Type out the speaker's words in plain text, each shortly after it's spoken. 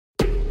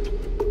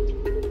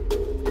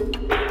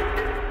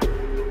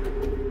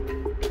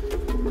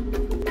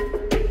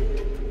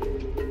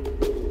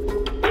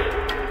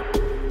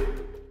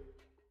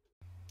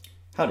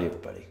Howdy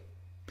everybody.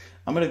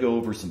 I'm going to go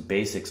over some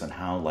basics on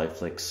how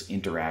LifeFlix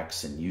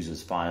interacts and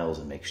uses files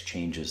and makes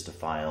changes to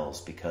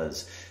files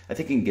because I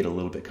think it can get a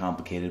little bit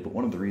complicated, but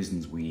one of the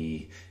reasons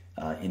we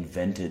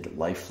invented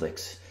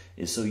LifeFlix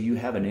is so you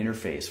have an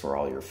interface for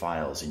all your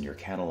files and your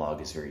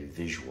catalog is very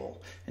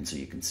visual, and so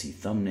you can see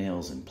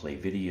thumbnails and play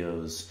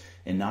videos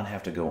and not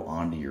have to go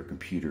onto your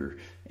computer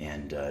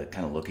and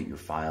kind of look at your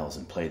files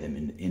and play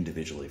them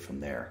individually from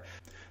there.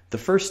 The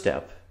first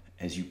step,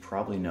 as you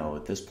probably know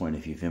at this point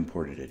if you've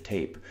imported a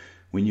tape,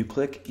 when you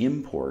click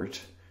import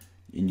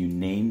and you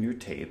name your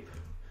tape,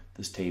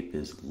 this tape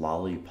is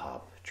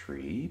Lollipop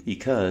Tree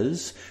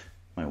because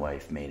my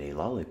wife made a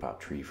lollipop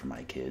tree for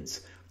my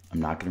kids.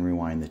 I'm not going to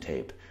rewind the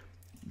tape.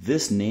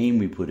 This name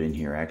we put in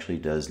here actually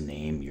does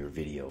name your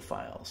video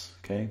files,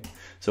 okay?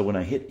 So when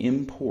I hit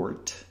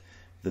import,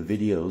 the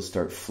videos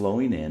start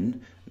flowing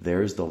in.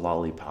 There's the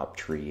lollipop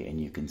tree,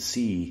 and you can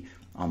see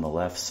on the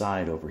left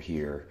side over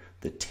here,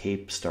 the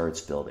tape starts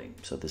building.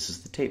 So this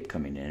is the tape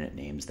coming in. It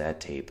names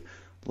that tape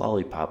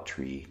Lollipop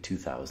Tree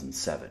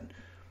 2007.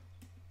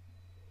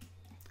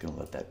 Gonna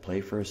let that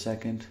play for a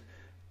second.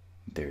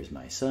 There's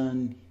my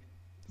son.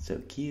 So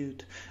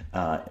cute.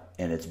 And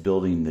it's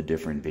building the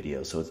different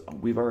videos. So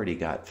we've already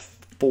got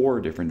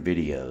 4 different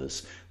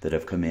videos that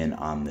have come in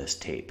on this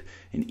tape.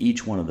 And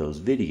each one of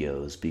those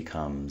videos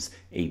becomes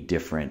a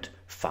different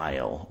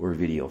file or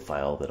video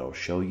file that I'll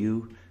show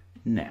you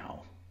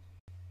now.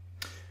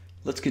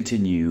 Let's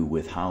continue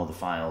with how the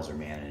files are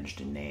managed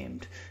and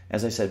named.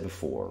 As I said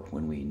before,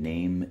 when we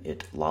name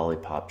it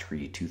Lollipop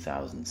Tree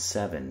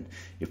 2007,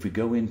 if we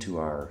go into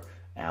our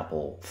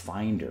Apple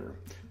Finder,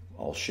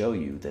 I'll show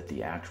you that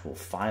the actual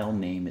file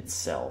name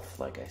itself,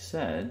 like I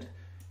said,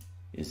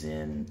 is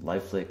in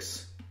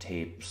LifeFlix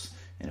tapes,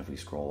 and if we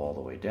scroll all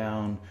the way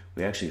down,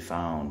 we actually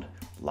found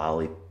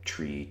Lollipop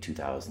Tree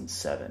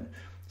 2007.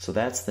 So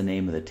that's the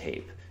name of the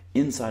tape.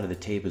 Inside of the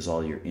tape is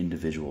all your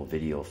individual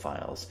video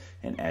files,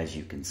 and as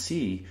you can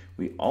see,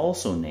 we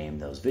also name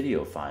those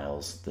video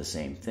files the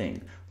same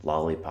thing,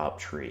 Lollipop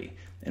Tree.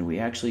 And we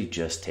actually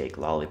just take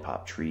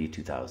Lollipop Tree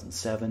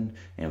 2007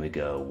 and we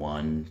go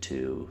 1,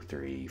 2,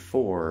 3,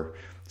 4.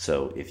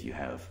 So if you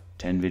have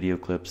 10 video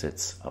clips,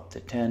 it's up to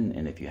 10,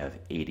 and if you have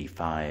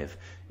 85,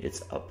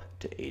 it's up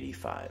to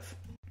 85.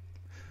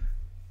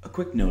 A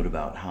quick note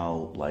about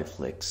how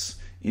LifeFlix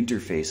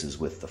interfaces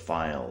with the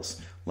files.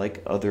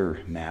 Like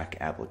other Mac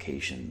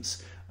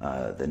applications,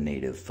 the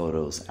native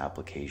Photos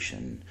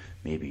application,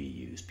 maybe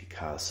you use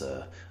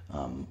Picasa,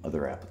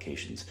 other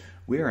applications,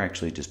 we are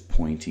actually just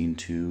pointing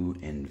to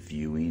and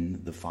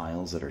viewing the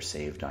files that are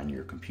saved on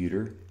your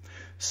computer.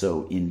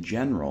 So in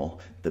general,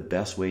 the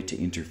best way to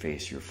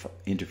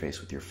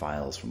interface with your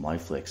files from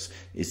LifeFlix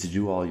is to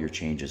do all your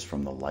changes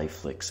from the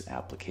LifeFlix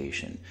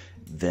application.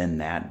 Then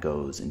that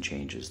goes and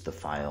changes the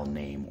file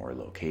name or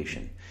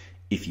location.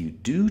 If you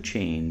do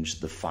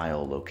change the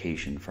file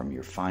location from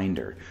your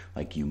Finder,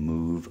 like you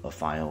move a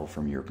file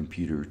from your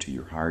computer to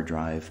your hard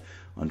drive,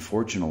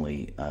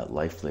 unfortunately,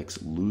 LifeFlix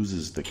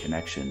loses the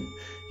connection.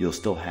 You'll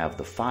still have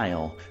the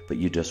file, but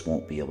you just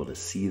won't be able to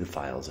see the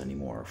files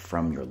anymore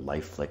from your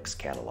LifeFlix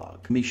catalog.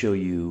 Let me show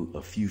you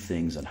a few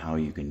things on how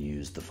you can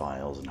use the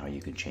files and how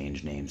you can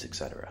change names,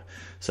 etc.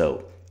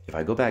 So if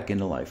I go back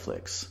into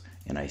LifeFlix,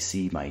 and I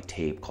see my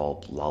tape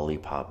called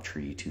Lollipop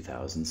Tree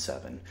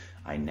 2007,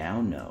 I now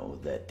know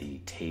that the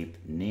tape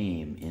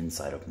name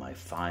inside of my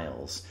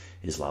files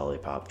is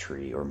Lollipop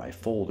Tree, or my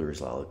folder is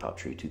Lollipop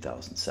Tree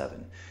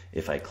 2007.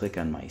 If I click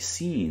on my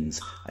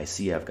scenes, I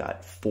see I've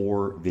got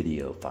 4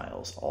 video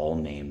files, all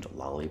named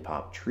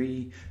Lollipop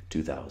Tree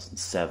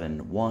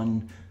 2007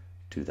 1,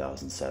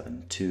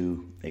 2007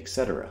 2,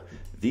 etc.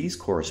 These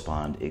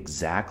correspond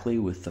exactly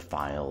with the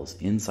files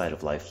inside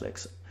of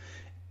LifeFlix,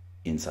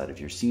 inside of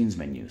your scenes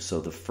menu.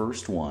 So the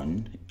first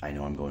one, I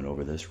know I'm going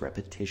over this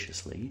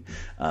repetitiously,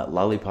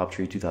 Lollipop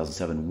Tree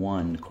 2007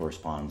 1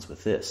 corresponds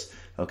with this.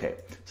 Okay,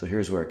 so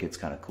here's where it gets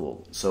kind of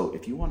cool. So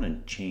if you want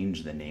to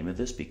change the name of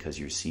this because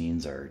your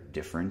scenes are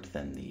different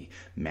than the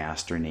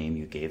master name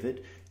you gave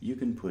it, you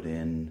can put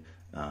in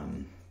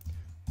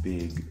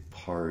Big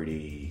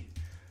Party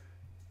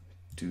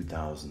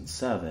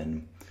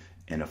 2007.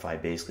 And if I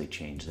basically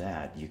change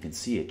that, you can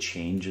see it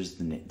changes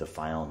the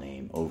file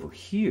name over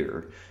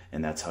here,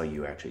 and that's how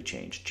you actually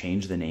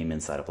change the name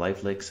inside of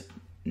LifeFlix,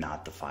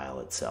 not the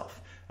file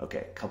itself. Okay,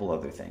 a couple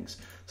other things.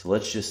 So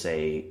let's just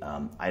say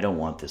I don't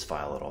want this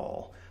file at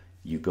all.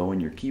 You go in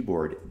your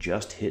keyboard,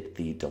 just hit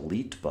the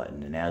delete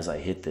button, and as I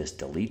hit this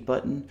delete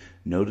button,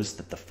 notice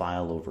that the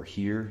file over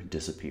here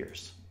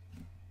disappears.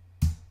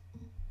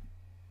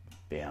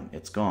 Bam,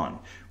 it's gone.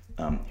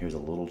 Here's a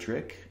little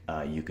trick.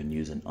 You can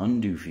use an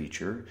undo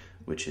feature,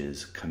 which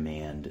is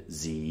Command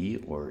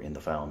Z, or in the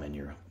file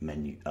menu,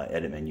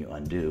 edit menu,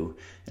 undo.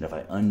 And if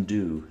I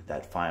undo,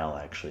 that file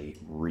actually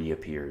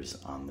reappears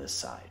on this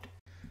side.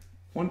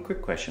 One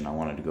quick question I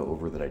wanted to go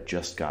over that I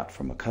just got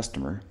from a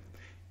customer.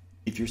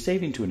 If you're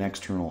saving to an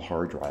external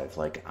hard drive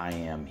like I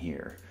am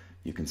here,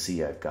 you can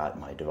see I've got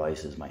my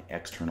devices, my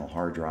external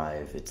hard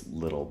drive, its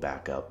little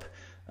backup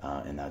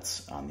and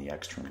that's on the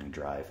external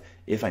drive.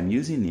 If I'm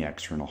using the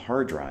external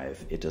hard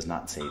drive, it does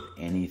not save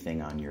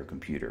anything on your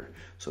computer.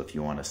 So if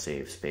you want to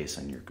save space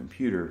on your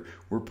computer,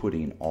 we're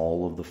putting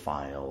all of the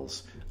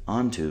files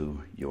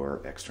onto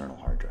your external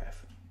hard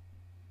drive.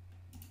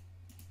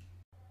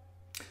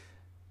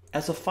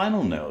 As a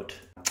final note,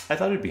 I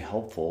thought it'd be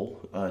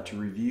helpful to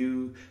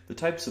review the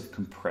types of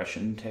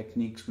compression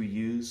techniques we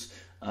use.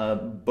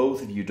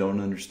 Both if you don't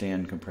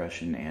understand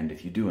compression and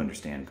if you do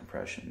understand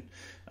compression.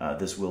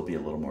 This will be a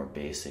little more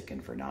basic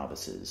and for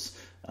novices.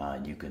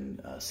 You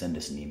can send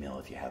us an email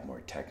if you have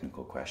more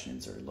technical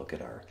questions or look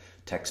at our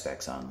tech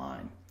specs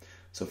online.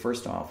 So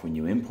first off, when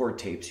you import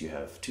tapes, you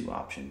have two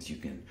options. You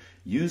can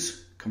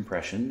use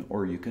compression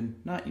or you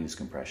can not use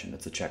compression.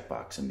 It's a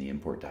checkbox in the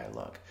import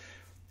dialog.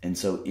 And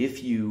so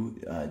if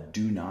you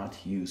do not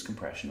use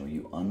compression or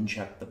you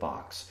uncheck the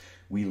box,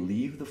 we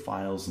leave the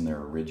files in their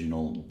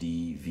original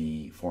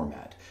DV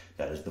format.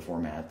 That is the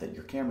format that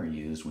your camera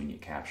used when you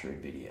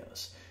captured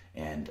videos.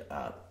 And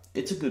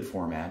it's a good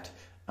format,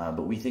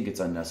 but we think it's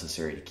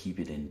unnecessary to keep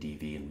it in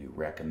DV, and we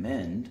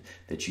recommend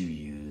that you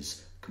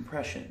use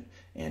compression.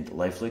 And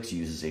LifeFlix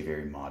uses a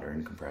very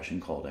modern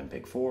compression called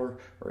MPEG-4 or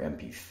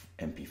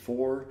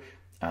MP4.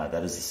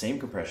 That is the same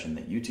compression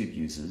that YouTube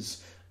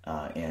uses.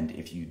 And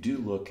if you do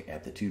look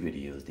at the two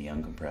videos, the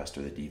uncompressed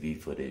or the DV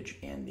footage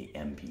and the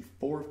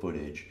MP4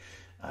 footage,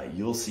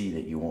 you'll see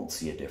that you won't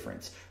see a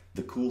difference.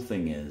 The cool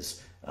thing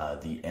is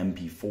the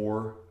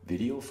MP4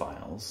 video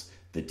files,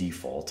 the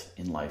default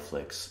in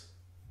LifeFlix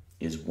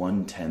is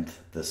 1/10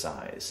 the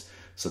size.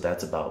 So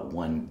that's about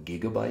 1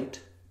 gigabyte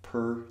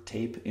per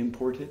tape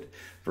imported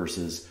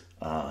versus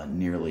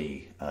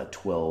nearly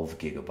 12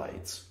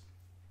 gigabytes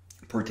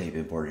per tape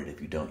imported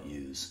if you don't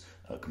use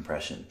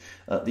compression.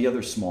 The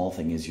other small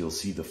thing is you'll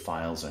see the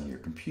files on your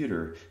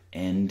computer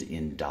end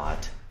in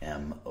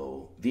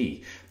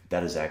 .mov.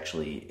 That is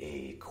actually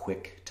a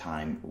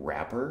QuickTime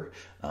wrapper.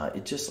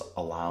 It just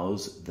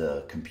allows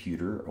the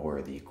computer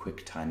or the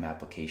QuickTime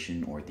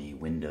application or the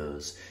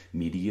Windows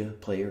Media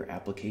Player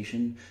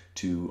application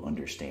to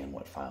understand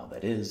what file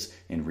that is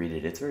and read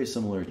it. It's very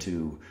similar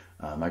to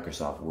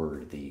Microsoft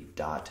Word, the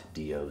 .doc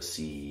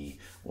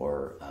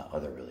or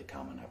other really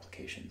common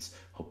applications.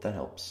 Hope that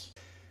helps.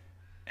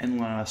 And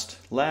last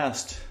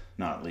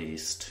not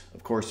least,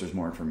 of course, there's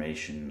more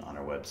information on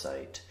our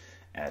website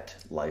at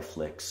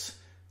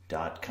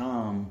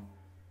LifeFlix.com.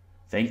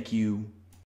 Thank you.